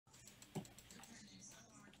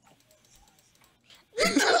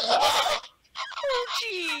Oh,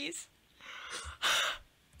 jeez.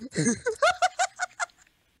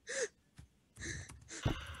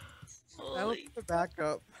 I will put the back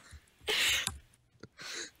up.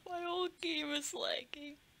 My whole game is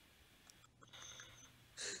lagging.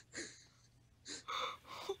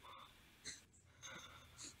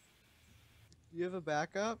 You have a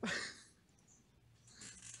backup?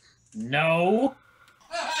 No.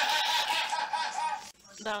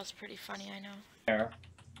 That was pretty funny, I know. There.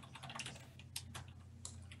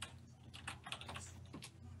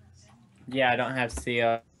 Yeah, I don't have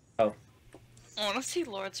CO. I wanna see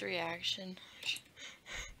Lord's reaction.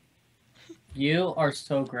 You are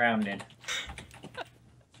so grounded.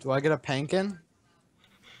 Do I get a pankin?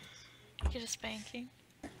 Get a spanking.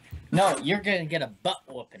 No, you're gonna get a butt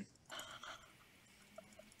whooping.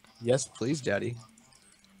 Yes, please, Daddy.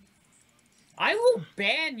 I will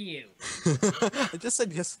ban you. I just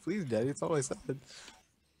said yes, please, Daddy. That's all I said.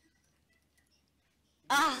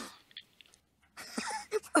 Ah!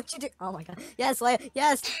 What'd you do? Oh my god. Yes, Leia.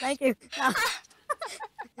 Yes, thank you. No.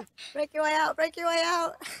 Break your way out. Break your way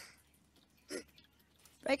out.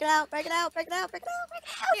 Break it out. Break it out. Break it out. Break it out. Break it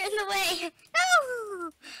out. You're in the way.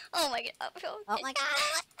 No! Oh my god. Oh my god.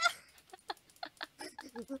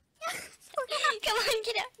 Come on,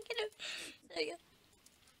 get out. Get out. There you go.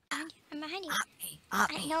 I'm behind you.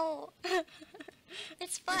 I know.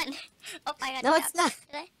 It's fun. Oh, I got No, it it's out. not.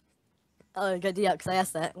 Did I? Oh, good deal, because I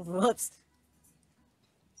asked that. Whoops.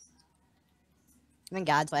 I'm in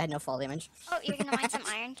God, so I had no fall damage. Oh, you're gonna mine some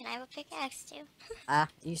iron? Can I have a pickaxe too?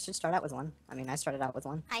 You should start out with one. I mean, I started out with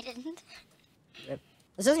one. I didn't.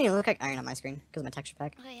 This doesn't even look like iron on my screen, because of my texture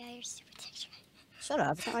pack. Oh yeah, you're super texture. Shut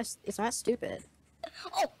up, it's not stupid.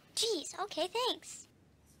 Oh, jeez. Okay, thanks.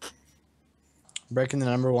 Breaking the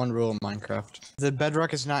 #1 rule of Minecraft. The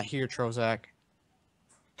bedrock is not here, Trozak.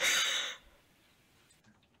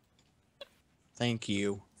 Thank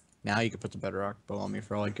you. Now you can put the bedrock below me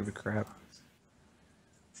for all I give a crap.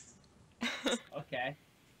 Okay.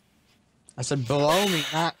 I said below me,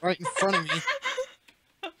 not right in front of me.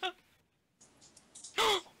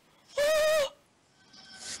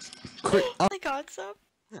 Quick! Oh, I got some.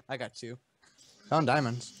 I got 2. Found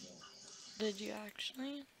diamonds. Did you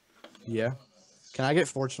actually? Yeah. Can I get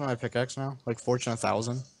fortune on my pickaxe now? Like fortune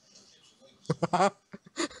 1,000? Can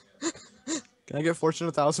I get fortune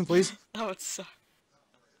 1,000, please? That would suck.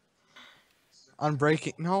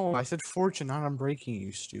 Unbreaking. No, I said fortune, not unbreaking,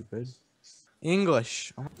 you stupid.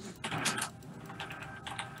 English. Oh.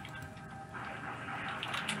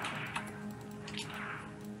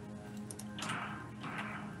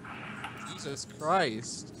 Jesus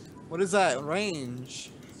Christ. What is that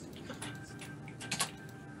range?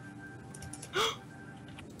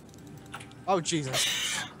 Oh,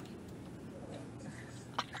 Jesus.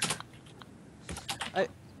 I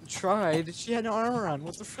tried. She had no armor on.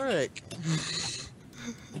 What the frick?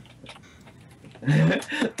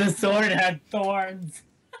 The sword had thorns.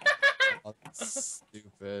 Oh, that's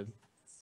stupid.